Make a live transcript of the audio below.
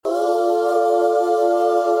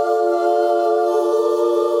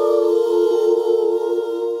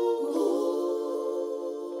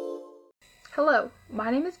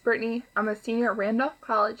Brittany. I'm a senior at Randolph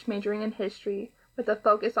College majoring in history with a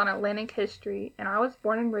focus on Atlantic history, and I was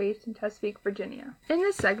born and raised in Chesapeake, Virginia. In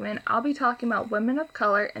this segment, I'll be talking about women of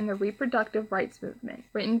color and the Reproductive Rights Movement,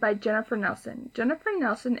 written by Jennifer Nelson. Jennifer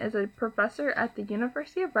Nelson is a professor at the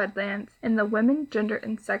University of Redlands in the Women, Gender,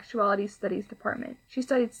 and Sexuality Studies Department. She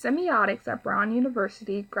studied semiotics at Brown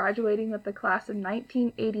University, graduating with the class of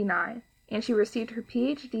 1989. And she received her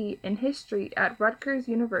PhD in history at Rutgers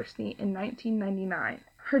University in 1999.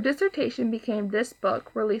 Her dissertation became this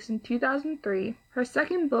book, released in 2003. Her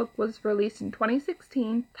second book was released in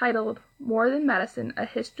 2016, titled More Than Medicine, A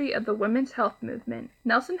History of the Women's Health Movement.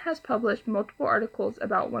 Nelson has published multiple articles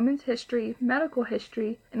about women's history, medical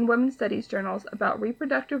history, and women's studies journals about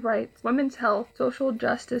reproductive rights, women's health, social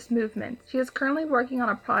justice movements. She is currently working on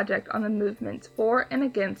a project on the movements for and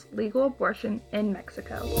against legal abortion in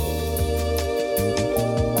Mexico.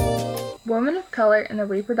 Women of Color in the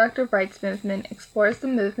Reproductive Rights Movement explores the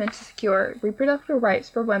movement to secure reproductive rights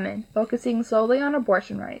for women, focusing solely on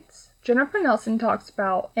abortion rights. Jennifer Nelson talks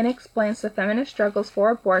about and explains the feminist struggles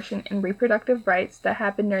for abortion and reproductive rights that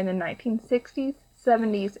happened during the 1960s,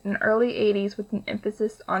 70s, and early 80s with an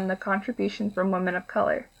emphasis on the contributions from women of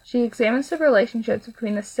color. She examines the relationships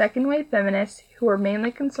between the second-wave feminists, who were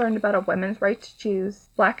mainly concerned about a woman's right to choose,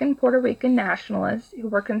 Black and Puerto Rican nationalists, who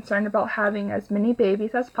were concerned about having as many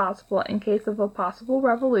babies as possible in case of a possible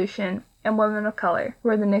revolution, and women of color, who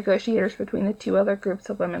were the negotiators between the two other groups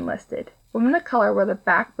of women listed. Women of color were the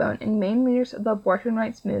backbone and main leaders of the abortion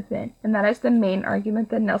rights movement, and that is the main argument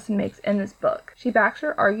that Nelson makes in this book. She backs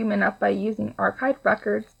her argument up by using archived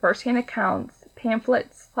records, first-hand accounts,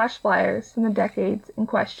 pamphlets, flyers from the decades in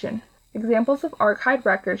question. Examples of archived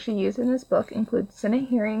records she used in this book include Senate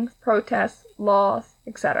hearings, protests, laws,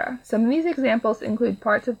 etc. Some of these examples include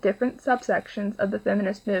parts of different subsections of the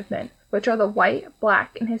feminist movement, which are the white,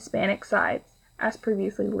 black, and Hispanic sides, as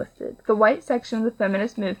previously listed. The white section of the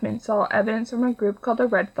feminist movement saw evidence from a group called the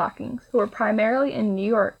Red Stockings, who were primarily in New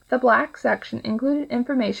York. The black section included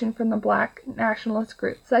information from the black nationalist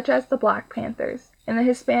groups, such as the Black Panthers, and the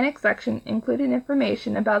Hispanic section included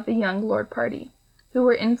information about the Young Lord Party, who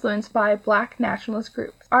were influenced by black nationalist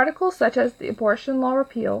groups. Articles such as the abortion law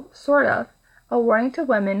repeal, sort of, a warning to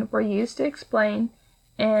women were used to explain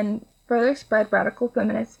and further spread radical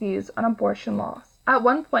feminist views on abortion laws. At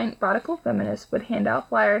one point, radical feminists would hand out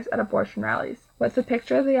flyers at abortion rallies with a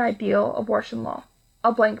picture of the ideal abortion law,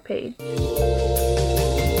 a blank page.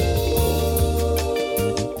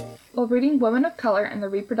 While reading Women of Color and the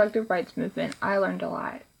Reproductive Rights Movement, I learned a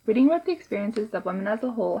lot. Reading about the experiences that women as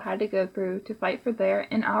a whole had to go through to fight for their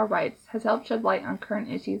and our rights has helped shed light on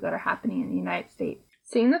current issues that are happening in the United States.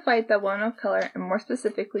 Seeing the fight that women of color, and more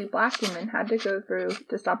specifically black women, had to go through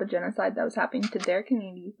to stop a genocide that was happening to their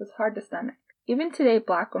communities was hard to stomach. Even today,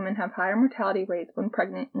 black women have higher mortality rates when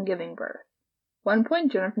pregnant and giving birth. One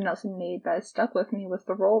point Jennifer Nelson made that has stuck with me was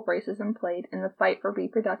the role racism played in the fight for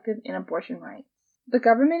reproductive and abortion rights. The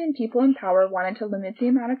government and people in power wanted to limit the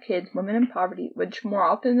amount of kids women in poverty, which more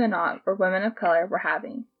often than not were women of color, were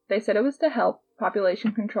having. They said it was to help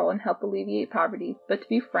population control and help alleviate poverty, but to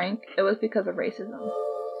be frank, it was because of racism.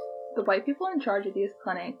 The white people in charge of these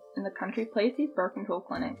clinics in the country placed these birth control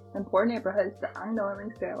clinics in poor neighborhoods to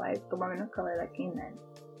unknowingly sterilize the women of color that came in.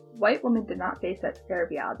 White women did not face that scare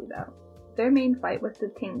reality, though. Their main fight was to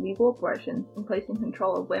obtain legal abortions and placing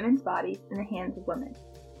control of women's bodies in the hands of women.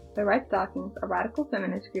 The Red Stockings, a radical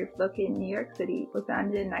feminist group located in New York City, was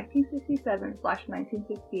founded in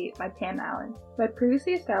 1967/1968 by Pam Allen, who had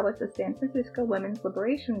previously established the San Francisco Women's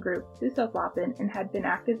Liberation Group, Susoplapan, and had been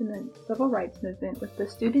active in the civil rights movement with the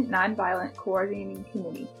Student Nonviolent Coordinating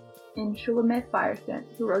Committee, and Shulamith Firestone,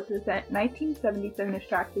 who wrote the 1970 feminist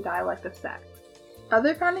tract The Dialect of Sex.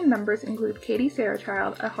 Other founding members include Katie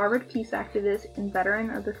Sarachild, a Harvard peace activist and veteran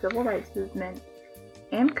of the civil rights movement,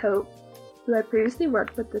 Ann Cope, who had previously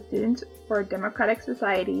worked with the Students for a Democratic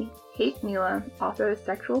Society, Kate Mila, author of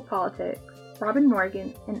Sexual Politics, Robin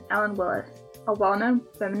Morgan, and Ellen Willis, a well-known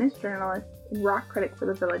feminist journalist and rock critic for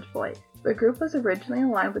The Village Voice. The group was originally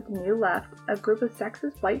aligned with the New Left, a group of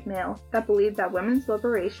sexist white males that believed that women's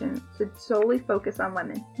liberation should solely focus on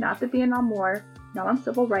women, not the Vietnam War, not on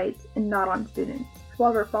civil rights, and not on students.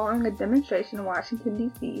 However, following a demonstration in Washington,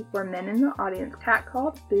 D.C., where men in the audience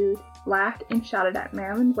catcalled, booed, laughed, and shouted at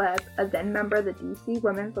Marilyn Webb, a then member of the D.C.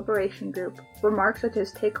 Women's Liberation Group, remarks such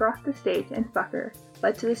as "take her off the stage" and "fuck her"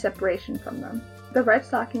 led to the separation from them. The Red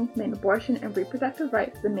Stockings made abortion and reproductive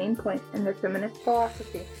rights the main point in their feminist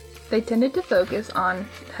philosophy. They tended to focus on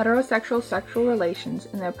heterosexual sexual relations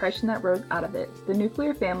and the oppression that rose out of it, the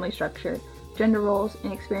nuclear family structure, gender roles,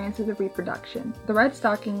 and experiences of reproduction. The Red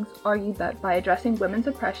Stockings argued that by addressing women's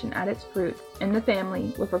oppression at its roots in the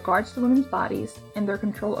family with regards to women's bodies and their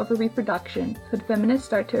control over reproduction, could feminists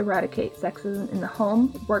start to eradicate sexism in the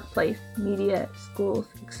home, workplace, media, schools,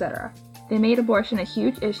 etc. They made abortion a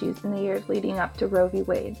huge issue in the years leading up to Roe v.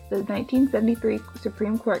 Wade, the 1973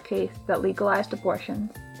 Supreme Court case that legalized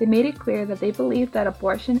abortions. They made it clear that they believed that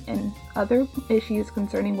abortion and other issues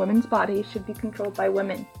concerning women's bodies should be controlled by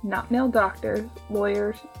women, not male doctors,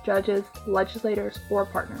 lawyers, judges, legislators, or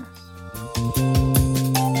partners.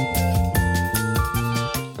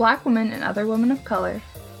 Black women and other women of color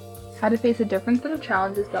had to face a different set of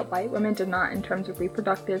challenges that white women did not in terms of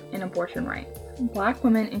reproductive and abortion rights. Black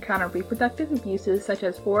women encounter reproductive abuses such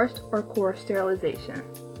as forced or coerced sterilization.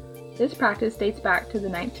 This practice dates back to the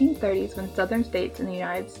 1930s when southern states in the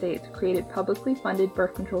United States created publicly funded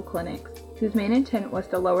birth control clinics, whose main intent was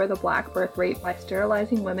to lower the black birth rate by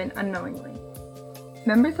sterilizing women unknowingly.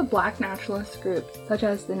 Members of black nationalist groups, such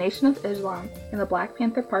as the Nation of Islam and the Black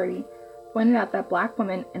Panther Party, pointed out that black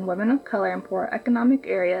women and women of color in poor economic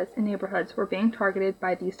areas and neighborhoods were being targeted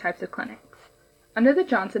by these types of clinics. Under the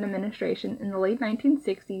Johnson administration in the late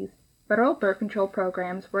 1960s, federal birth control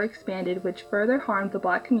programs were expanded, which further harmed the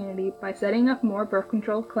black community by setting up more birth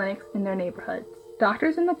control clinics in their neighborhoods.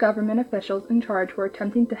 Doctors and the government officials in charge were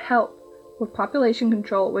attempting to help with population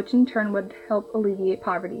control, which in turn would help alleviate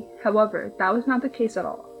poverty. However, that was not the case at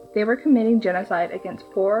all. They were committing genocide against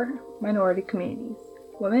poor minority communities.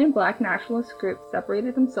 Women and black nationalist groups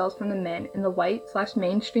separated themselves from the men in the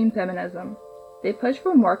white/mainstream feminism. They pushed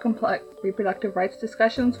for more complex reproductive rights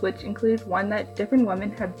discussions, which included one that different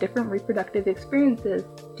women have different reproductive experiences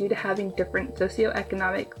due to having different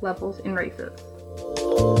socioeconomic levels and races.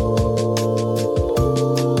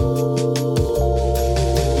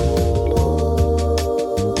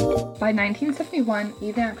 By 1971,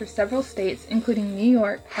 even after several states, including New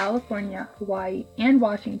York, California, Hawaii, and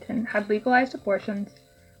Washington, had legalized abortions,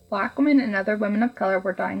 black women and other women of color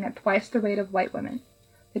were dying at twice the rate of white women.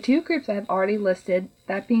 The two groups I have already listed,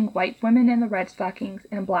 that being white women and the Red Stockings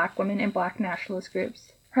and black women and black nationalist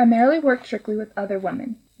groups, primarily worked strictly with other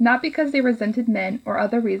women, not because they resented men or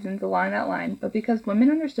other reasons along that line, but because women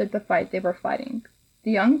understood the fight they were fighting.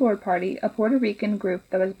 The Young Lord Party, a Puerto Rican group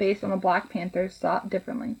that was based on the Black Panthers, saw it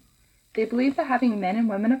differently. They believed that having men and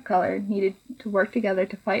women of color needed to work together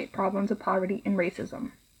to fight problems of poverty and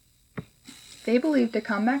racism. They believed to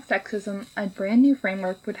combat sexism, a brand new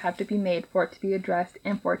framework would have to be made for it to be addressed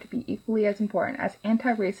and for it to be equally as important as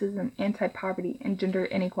anti-racism, anti-poverty, and gender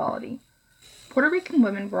inequality. Puerto Rican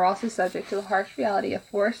women were also subject to the harsh reality of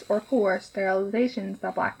forced or coerced sterilizations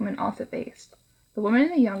that black women also faced. The women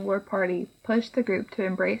in the Young Lord Party pushed the group to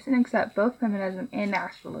embrace and accept both feminism and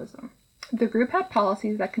nationalism. The group had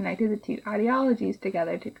policies that connected the two ideologies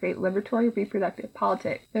together to create liberatory reproductive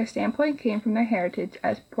politics. Their standpoint came from their heritage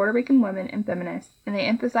as Puerto Rican women and feminists, and they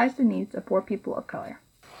emphasized the needs of poor people of color.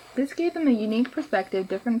 This gave them a unique perspective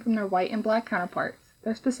different from their white and black counterparts.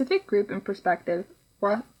 Their specific group and perspective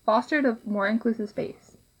fostered a more inclusive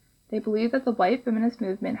space. They believed that the white feminist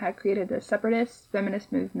movement had created a separatist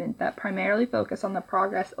feminist movement that primarily focused on the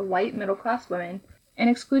progress of white middle-class women and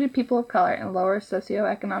excluded people of color and lower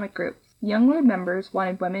socioeconomic groups. Young Lord members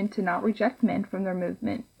wanted women to not reject men from their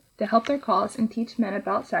movement, to help their cause and teach men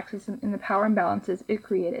about sexism and the power imbalances it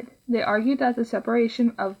created. They argued that the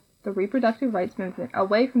separation of the reproductive rights movement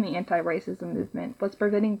away from the anti-racism movement was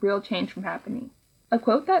preventing real change from happening. A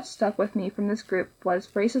quote that stuck with me from this group was,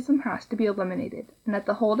 "Racism has to be eliminated, and that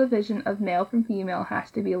the whole division of male from female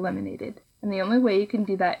has to be eliminated, and the only way you can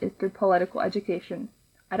do that is through political education.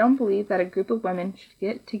 I don't believe that a group of women should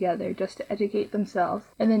get together just to educate themselves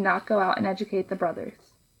and then not go out and educate the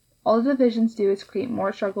brothers. All the divisions do is create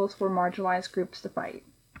more struggles for marginalized groups to fight."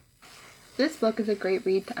 This book is a great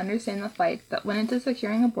read to understand the fight that went into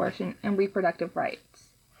securing abortion and reproductive rights.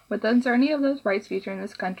 With the uncertainty of those rights featured in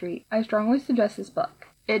this country, I strongly suggest this book.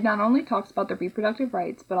 It not only talks about the reproductive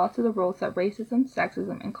rights, but also the roles that racism,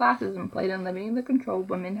 sexism, and classism played in limiting the control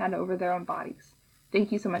women had over their own bodies.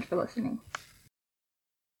 Thank you so much for listening.